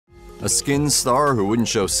A skin star who wouldn't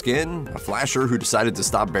show skin, a flasher who decided to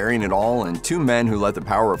stop burying it all, and two men who let the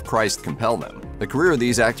power of Christ compel them. The career of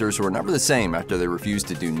these actors were never the same after they refused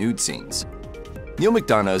to do nude scenes. Neal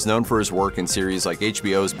McDonough is known for his work in series like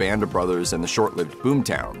HBO's Band of Brothers and the short-lived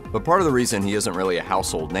Boomtown, but part of the reason he isn't really a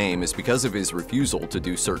household name is because of his refusal to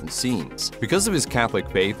do certain scenes. Because of his Catholic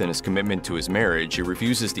faith and his commitment to his marriage, he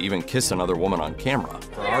refuses to even kiss another woman on camera.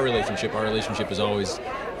 For our relationship is always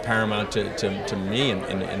paramount to me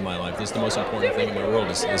in my life. This is the most important thing in my world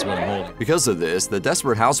is what I'm holding. Because of this, the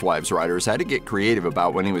Desperate Housewives writers had to get creative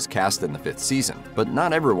about when he was cast in the 5th season, but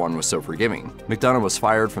not everyone was so forgiving. McDonough was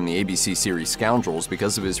fired from the ABC series Scoundrels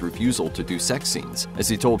because of his refusal to do sex scenes. As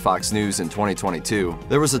he told Fox News in 2022,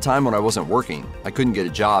 "There was a time when I wasn't working. I couldn't get a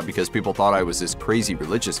job because people thought I was this crazy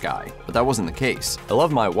religious guy, but that wasn't the case. I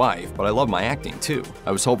love my wife, but I love my acting too.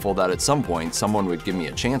 I was hopeful that at some point someone would give me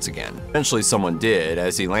a chance again." Eventually someone did,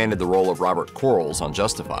 as he landed the role of Robert Quarles on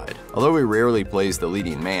Justified. Although he rarely plays the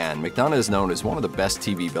leading man, McDonough is known as one of the best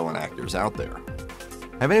TV villain actors out there.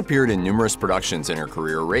 Having appeared in numerous productions in her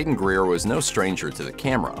career, Raeden Greer was no stranger to the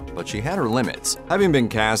camera, but she had her limits. Having been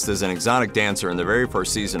cast as an exotic dancer in the very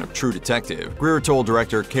first season of True Detective, Greer told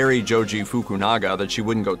director Kari Joji Fukunaga that she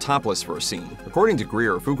wouldn't go topless for a scene. According to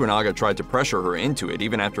Greer, Fukunaga tried to pressure her into it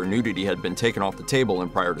even after nudity had been taken off the table in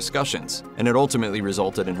prior discussions, and it ultimately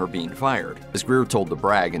resulted in her being fired. As Greer told The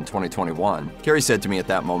Brag in 2021, Kari said to me at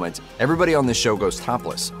that moment, "Everybody on this show goes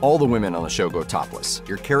topless. All the women on the show go topless.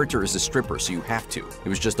 Your character is a stripper, so you have to."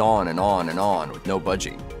 It was just on and on and on with no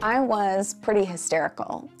budging. I was pretty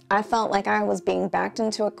hysterical. I felt like I was being backed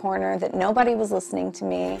into a corner, that nobody was listening to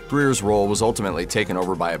me. Greer's role was ultimately taken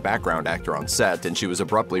over by a background actor on set, and she was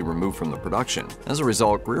abruptly removed from the production. As a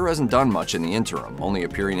result, Greer hasn't done much in the interim, only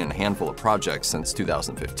appearing in a handful of projects since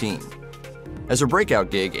 2015. As her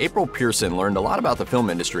breakout gig, April Pearson learned a lot about the film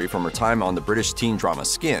industry from her time on the British teen drama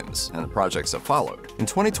Skins and the projects that followed. In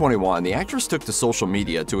 2021, the actress took to social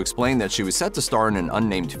media to explain that she was set to star in an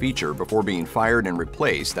unnamed feature before being fired and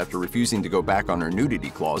replaced after refusing to go back on her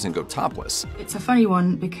nudity clause and go topless. It's a funny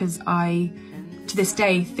one because I, to this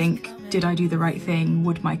day, think, did I do the right thing?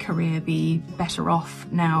 Would my career be better off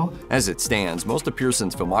now? As it stands, most of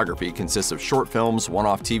Pearson's filmography consists of short films,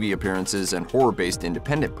 one-off TV appearances, and horror-based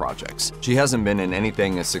independent projects. She hasn't been in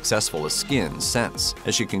anything as successful as Skins since.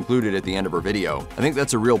 As she concluded at the end of her video, "I think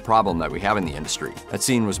that's a real problem that we have in the industry. That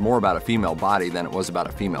scene was more about a female body than it was about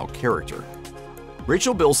a female character."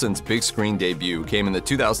 Rachel Bilson's big screen debut came in the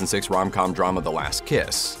 2006 rom-com drama The Last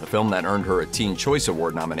Kiss, a film that earned her a Teen Choice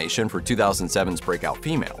Award nomination for 2007's Breakout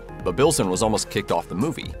Female. But Bilson was almost kicked off the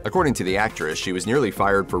movie. According to the actress, she was nearly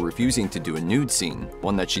fired for refusing to do a nude scene,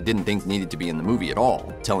 one that she didn't think needed to be in the movie at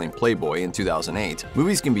all, telling Playboy in 2008,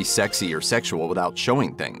 "Movies can be sexy or sexual without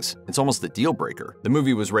showing things. It's almost a deal breaker. The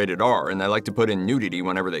movie was rated R, and they like to put in nudity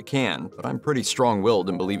whenever they can, but I'm pretty strong-willed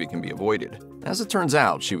and believe it can be avoided." As it turns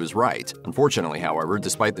out, she was right. Unfortunately, however,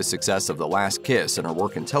 despite the success of The Last Kiss and her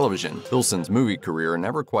work in television, Bilson's movie career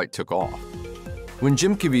never quite took off. When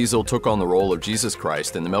Jim Caviezel took on the role of Jesus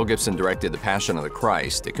Christ and Mel Gibson directed The Passion of the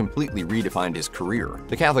Christ, it completely redefined his career.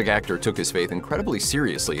 The Catholic actor took his faith incredibly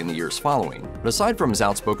seriously in the years following, but aside from his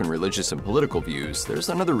outspoken religious and political views, there's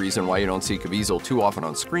another reason why you don't see Caviezel too often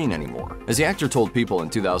on screen anymore. As the actor told People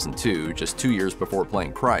in 2002, just 2 years before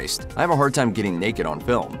playing Christ, "I have a hard time getting naked on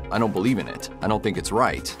film. I don't believe in it. I don't think it's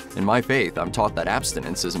right. In my faith, I'm taught that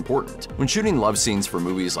abstinence is important." When shooting love scenes for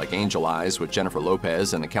movies like Angel Eyes with Jennifer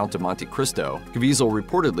Lopez and The Count of Monte Cristo, Caviezel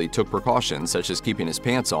reportedly took precautions such as keeping his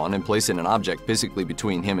pants on and placing an object physically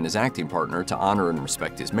between him and his acting partner to honor and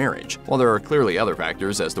respect his marriage. While there are clearly other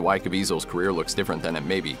factors as to why Caviezel's career looks different than it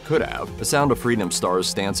maybe could have, the Sound of Freedom star's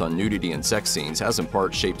stance on nudity and sex scenes has in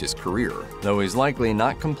part shaped his career, though he's likely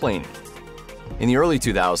not complaining. In the early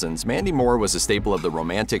 2000s, Mandy Moore was a staple of the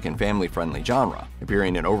romantic and family-friendly genre,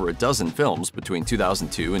 appearing in over a dozen films between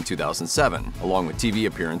 2002 and 2007, along with TV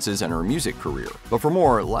appearances and her music career. But for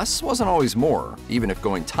Moore, less wasn't always more, even if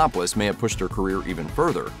going topless may have pushed her career even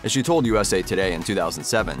further. As she told USA Today in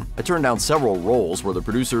 2007, "I turned down several roles where the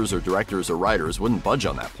producers or directors or writers wouldn't budge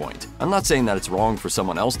on that point. I'm not saying that it's wrong for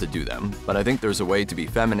someone else to do them, but I think there's a way to be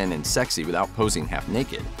feminine and sexy without posing half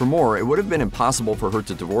naked." For Moore, it would have been impossible for her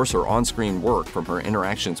to divorce her on-screen work from her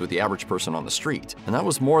interactions with the average person on the street, and that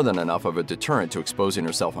was more than enough of a deterrent to exposing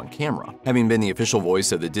herself on camera. Having been the official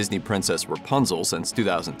voice of the Disney princess Rapunzel since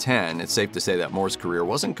 2010, it's safe to say that Moore's career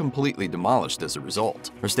wasn't completely demolished as a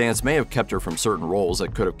result. Her stance may have kept her from certain roles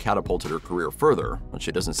that could have catapulted her career further, but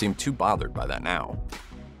she doesn't seem too bothered by that now.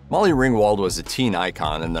 Molly Ringwald was a teen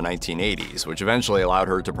icon in the 1980s, which eventually allowed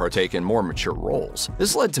her to partake in more mature roles.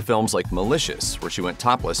 This led to films like Malicious, where she went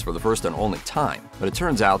topless for the first and only time, but it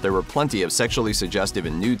turns out there were plenty of sexually suggestive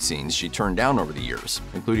and nude scenes she turned down over the years,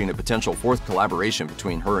 including a potential fourth collaboration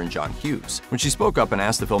between her and John Hughes. When she spoke up and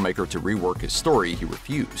asked the filmmaker to rework his story, he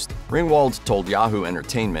refused. Ringwald told Yahoo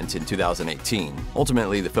Entertainment in 2018,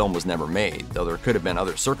 "Ultimately, the film was never made, though there could have been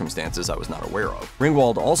other circumstances I was not aware of."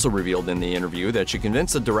 Ringwald also revealed in the interview that she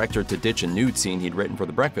convinced the director to ditch a nude scene he'd written for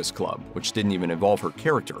The Breakfast Club, which didn't even involve her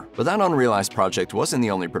character. But that unrealized project wasn't the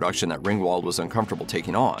only production that Ringwald was uncomfortable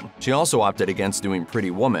taking on. She also opted against doing Pretty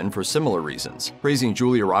Woman for similar reasons, praising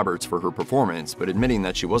Julia Roberts for her performance, but admitting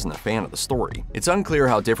that she wasn't a fan of the story. It's unclear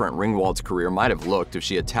how different Ringwald's career might have looked if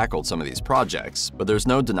she had tackled some of these projects, but there's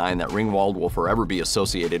no denying that Ringwald will forever be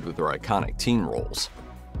associated with her iconic teen roles.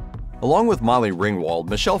 Along with Molly Ringwald,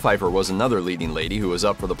 Michelle Pfeiffer was another leading lady who was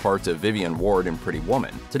up for the part of Vivian Ward in Pretty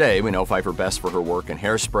Woman. Today, we know Pfeiffer best for her work in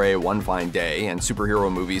Hairspray, One Fine Day, and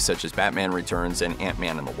superhero movies such as Batman Returns and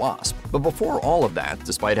Ant-Man and the Wasp. But before all of that,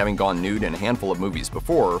 despite having gone nude in a handful of movies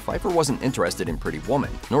before, Pfeiffer wasn't interested in Pretty Woman,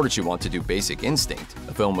 nor did she want to do Basic Instinct,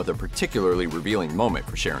 a film with a particularly revealing moment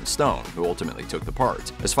for Sharon Stone, who ultimately took the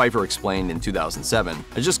part. As Pfeiffer explained in 2007,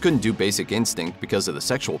 "I just couldn't do Basic Instinct because of the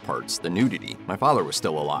sexual parts, the nudity. My father was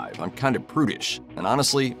still alive. I'm kind of prudish, and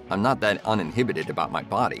honestly, I'm not that uninhibited about my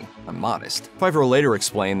body. I'm modest." Pfeiffer later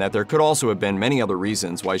explained that there could also have been many other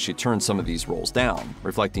reasons why she turned some of these roles down,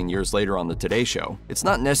 reflecting years later on The Today Show. "It's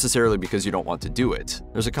not necessarily because you don't want to do it.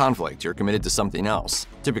 There's a conflict, you're committed to something else.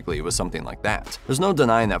 Typically, it was something like that." There's no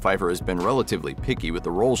denying that Pfeiffer has been relatively picky with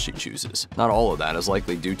the roles she chooses. Not all of that is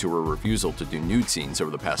likely due to her refusal to do nude scenes over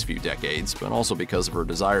the past few decades, but also because of her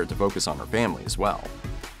desire to focus on her family as well.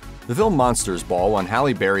 The film Monsters Ball won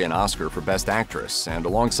Halle Berry an Oscar for Best Actress, and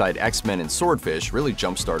alongside X-Men and Swordfish really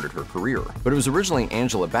jump-started her career. But it was originally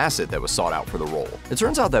Angela Bassett that was sought out for the role. It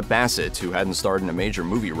turns out that Bassett, who hadn't starred in a major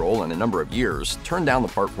movie role in a number of years, turned down the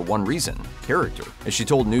part for one reason: character. As she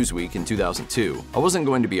told Newsweek in 2002, "I wasn't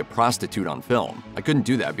going to be a prostitute on film. I couldn't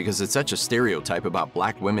do that because it's such a stereotype about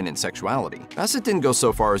black women and sexuality." Bassett didn't go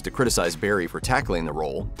so far as to criticize Berry for tackling the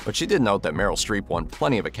role, but she did note that Meryl Streep won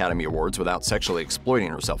plenty of Academy Awards without sexually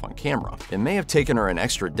exploiting herself on camera. It may have taken her an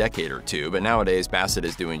extra decade or two, but nowadays Bassett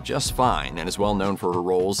is doing just fine and is well known for her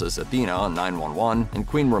roles as Athena on 911 and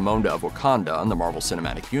Queen Ramonda of Wakanda in the Marvel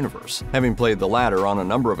Cinematic Universe. Having played the latter on a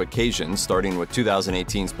number of occasions, starting with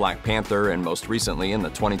 2018's Black Panther and most recently in the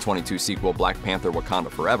 2022 sequel Black Panther: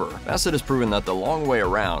 Wakanda Forever, Bassett has proven that the long way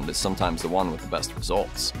around is sometimes the one with the best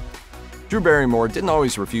results. Drew Barrymore didn't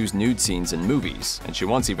always refuse nude scenes in movies, and she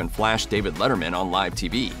once even flashed David Letterman on live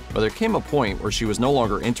TV. But there came a point where she was no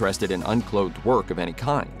longer interested in unclothed work of any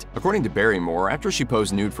kind. According to Barrymore, after she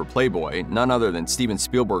posed nude for Playboy, none other than Steven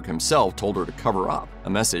Spielberg himself told her to cover up, a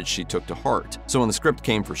message she took to heart. So when the script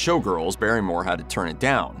came for Showgirls, Barrymore had to turn it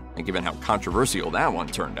down. And given how controversial that one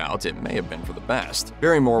turned out, it may have been for the best.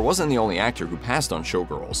 Barrymore wasn't the only actor who passed on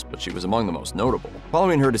Showgirls, but she was among the most notable.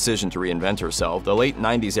 Following her decision to reinvent herself, the late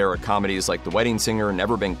 90s era comedies like The Wedding Singer,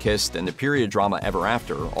 Never Been Kissed, and the period drama Ever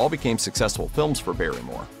After all became successful films for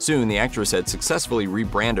Barrymore. Soon, the actress had successfully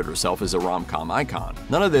rebranded herself as a rom-com icon.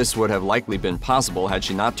 None of this would have likely been possible had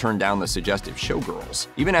she not turned down the suggestive Showgirls.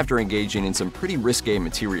 Even after engaging in some pretty risque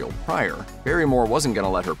material prior, Barrymore wasn't going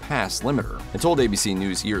to let her past limit her, and told ABC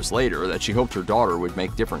News years later that she hoped her daughter would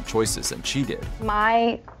make different choices than she did.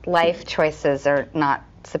 My life choices are not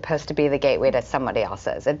supposed to be the gateway to somebody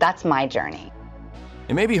else's. That's my journey.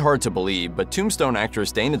 It may be hard to believe, but Tombstone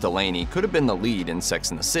actress Dana Delany could have been the lead in Sex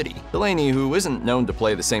and the City. Delany, who isn't known to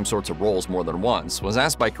play the same sorts of roles more than once, was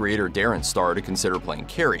asked by creator Darren Star to consider playing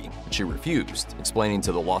Carrie, but she refused, explaining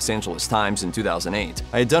to the Los Angeles Times in 2008,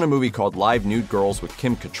 "I had done a movie called Live Nude Girls with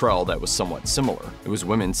Kim Cattrall that was somewhat similar. It was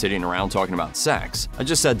women sitting around talking about sex. I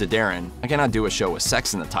just said to Darren, I cannot do a show with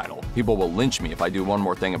sex in the title. People will lynch me if I do one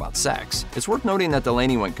more thing about sex." It's worth noting that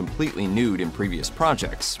Delany went completely nude in previous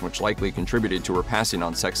projects, which likely contributed to her passing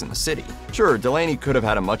on Sex and the City. Sure, Delany could have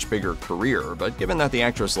had a much bigger career, but given that the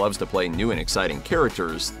actress loves to play new and exciting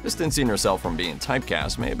characters, distancing herself from being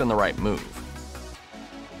typecast may have been the right move.